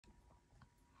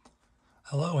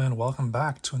Hello and welcome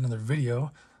back to another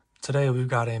video. Today we've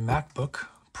got a MacBook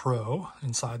Pro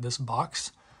inside this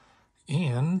box,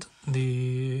 and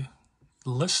the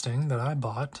listing that I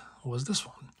bought was this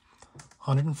one,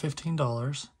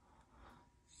 $115,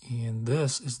 and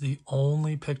this is the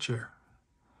only picture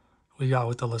we got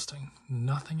with the listing,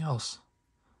 nothing else.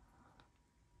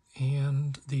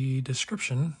 And the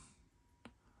description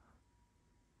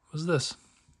was this.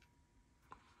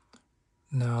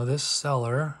 Now this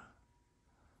seller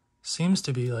seems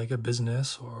to be like a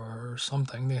business or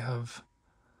something. They have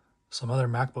some other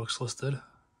MacBooks listed.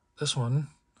 This one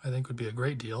I think would be a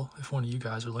great deal if one of you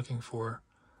guys are looking for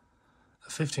a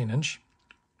 15-inch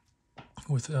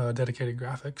with dedicated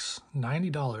graphics.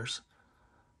 $90.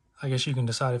 I guess you can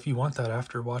decide if you want that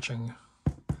after watching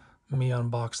me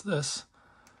unbox this.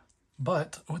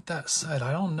 But with that said,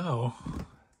 I don't know.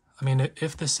 I mean,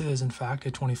 if this is in fact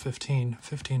a 2015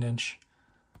 15-inch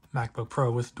MacBook Pro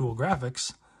with dual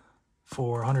graphics,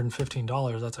 for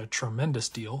 $115, that's a tremendous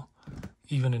deal,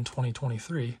 even in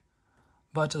 2023.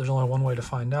 But there's only one way to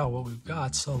find out what we've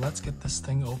got, so let's get this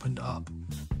thing opened up.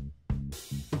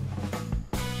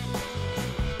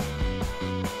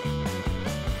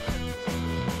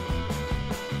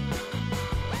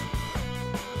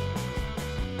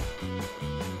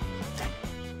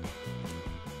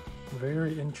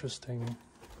 Very interesting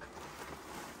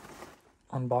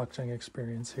unboxing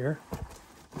experience here.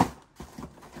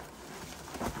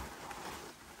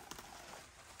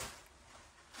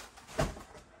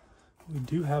 We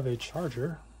do have a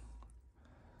charger,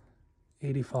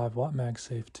 85 watt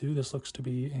MagSafe 2. This looks to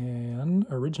be an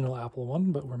original Apple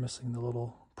one, but we're missing the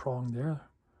little prong there.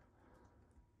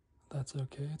 That's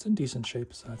okay. It's in decent shape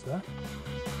besides that.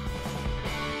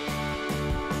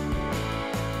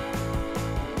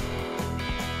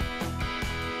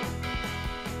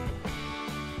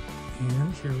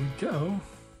 And here we go.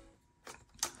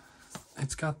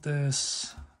 It's got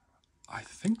this, I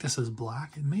think this is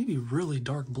black. It may be really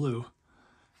dark blue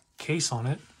case on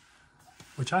it,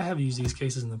 which I have used these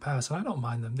cases in the past and I don't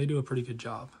mind them. They do a pretty good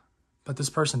job, but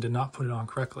this person did not put it on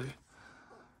correctly.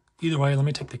 Either way, let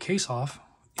me take the case off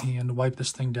and wipe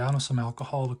this thing down with some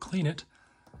alcohol to clean it,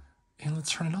 and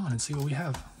let's turn it on and see what we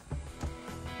have.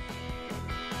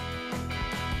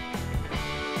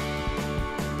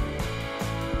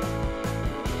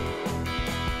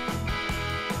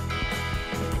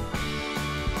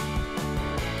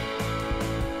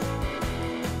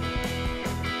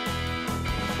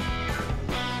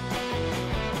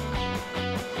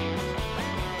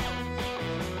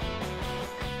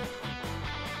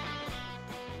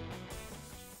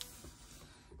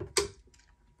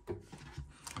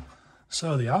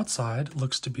 So the outside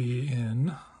looks to be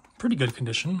in pretty good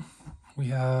condition. We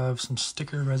have some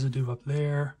sticker residue up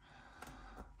there,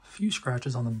 a few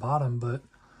scratches on the bottom, but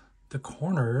the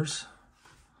corners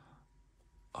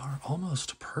are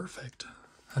almost perfect,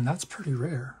 and that's pretty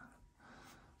rare.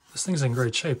 This thing's in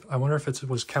great shape. I wonder if it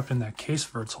was kept in that case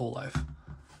for its whole life.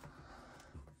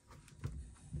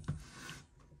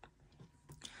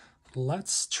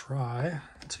 Let's try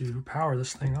to power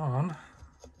this thing on.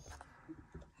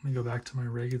 Let me go back to my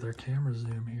regular camera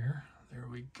zoom here. There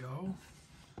we go.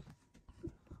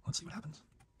 Let's see what happens.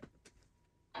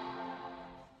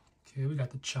 Okay, we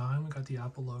got the chime, we got the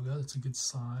Apple logo. That's a good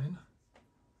sign.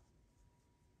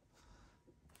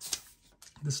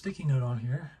 The sticky note on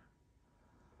here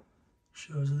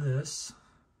shows this,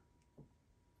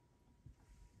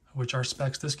 which our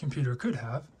specs this computer could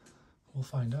have. We'll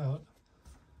find out.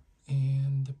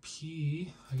 And the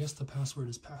P, I guess the password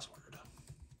is password.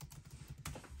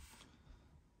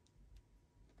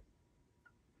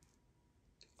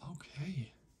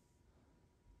 Okay,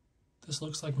 this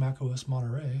looks like macOS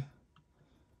Monterey,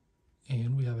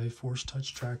 and we have a Force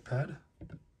Touch trackpad,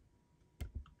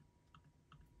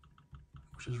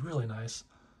 which is really nice.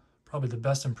 Probably the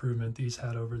best improvement these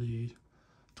had over the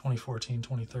 2014,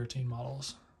 2013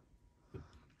 models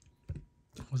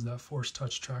was that Force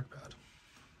Touch trackpad.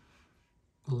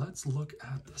 Let's look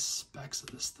at the specs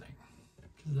of this thing,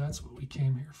 because that's what we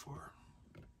came here for.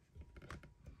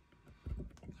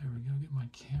 There we go, get my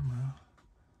camera.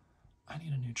 I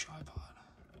need a new tripod.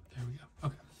 There we go,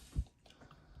 okay.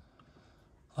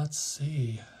 Let's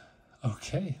see.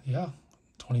 Okay, yeah,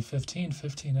 2015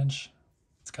 15-inch.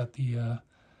 It's got the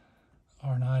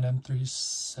R9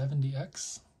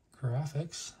 M370X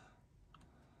graphics.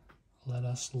 Let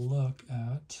us look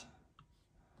at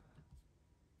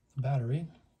the battery.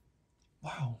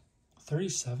 Wow,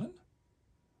 37?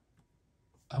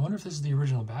 I wonder if this is the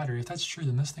original battery. If that's true,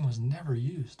 then this thing was never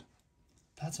used.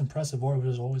 That's impressive, or it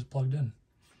was always plugged in.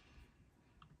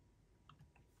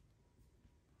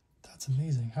 That's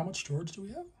amazing. How much storage do we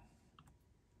have?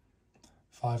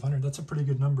 500. That's a pretty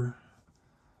good number.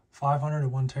 500 to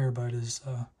 1 terabyte is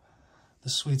the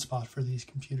sweet spot for these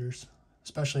computers,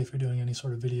 especially if you're doing any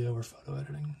sort of video or photo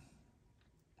editing.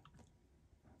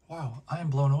 Wow, I am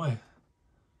blown away.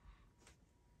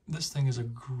 This thing is a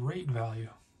great value.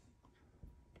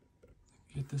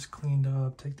 Get this cleaned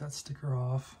up, take that sticker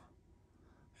off,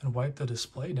 and wipe the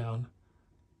display down.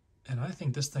 And I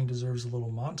think this thing deserves a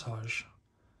little montage.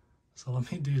 So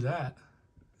let me do that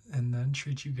and then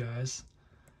treat you guys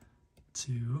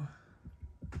to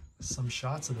some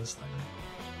shots of this thing.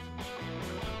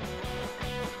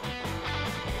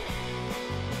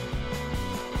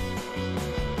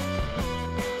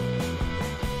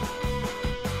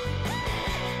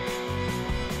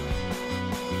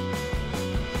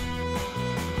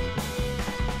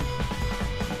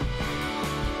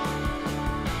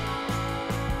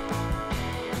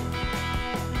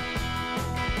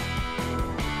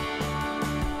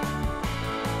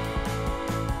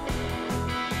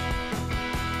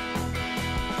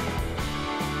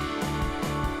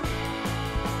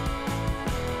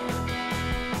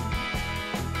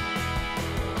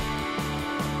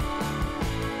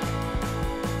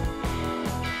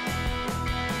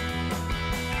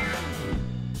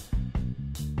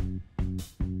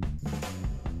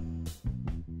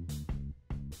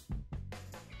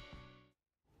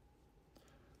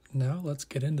 Now let's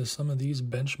get into some of these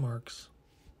benchmarks.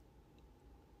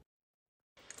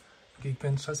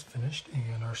 Geekbench has finished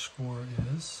and our score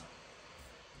is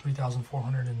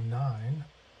 3,409.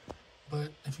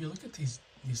 But if you look at these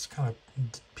kind of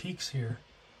peaks here,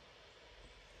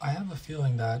 I have a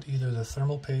feeling that either the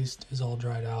thermal paste is all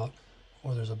dried out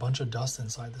or there's a bunch of dust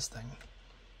inside this thing.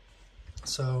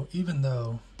 So even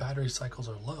though battery cycles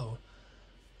are low,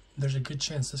 there's a good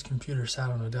chance this computer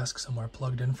sat on a desk somewhere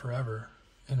plugged in forever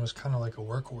and was kind of like a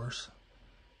workhorse.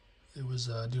 It was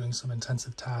doing some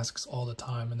intensive tasks all the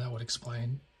time, and that would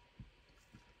explain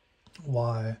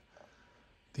why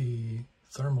the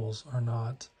thermals are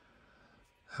not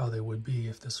how they would be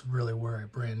if this really were a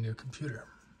brand new computer.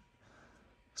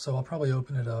 So I'll probably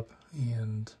open it up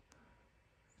and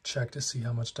check to see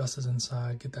how much dust is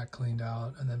inside, get that cleaned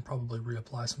out, and then probably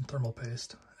reapply some thermal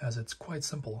paste, as it's quite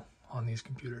simple on these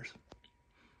computers.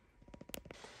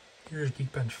 Here's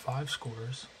Geekbench 5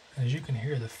 scores, and as you can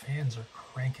hear, the fans are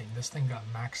cranking. This thing got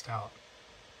maxed out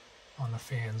on the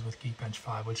fans with Geekbench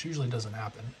 5, which usually doesn't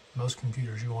happen. Most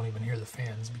computers, you won't even hear the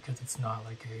fans because it's not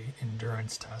like a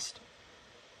endurance test.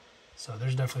 So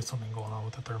there's definitely something going on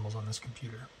with the thermals on this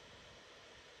computer.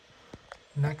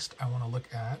 Next, I want to look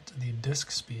at the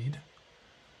disk speed.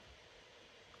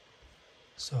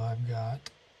 So I've got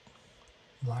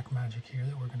Blackmagic here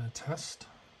that we're going to test.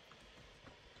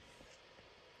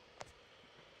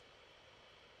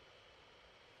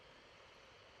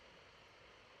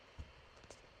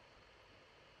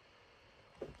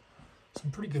 Some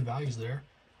pretty good values there.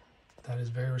 That is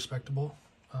very respectable.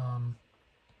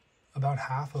 About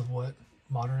half of what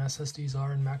modern SSDs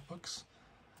are in MacBooks,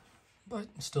 but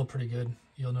still pretty good.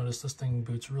 You'll notice this thing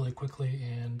boots really quickly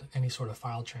and any sort of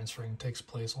file transferring takes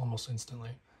place almost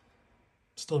instantly.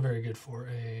 Still very good for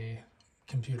a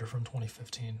computer from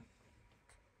 2015.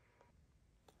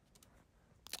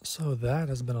 So that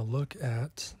has been a look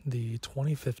at the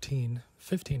 2015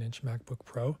 15-inch MacBook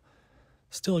Pro.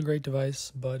 Still a great device,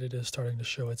 but it is starting to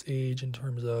show its age in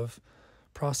terms of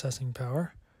processing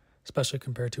power, especially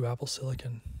compared to Apple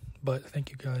Silicon. But thank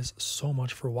you guys so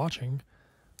much for watching.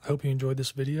 I hope you enjoyed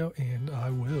this video, and I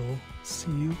will see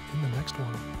you in the next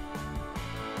one.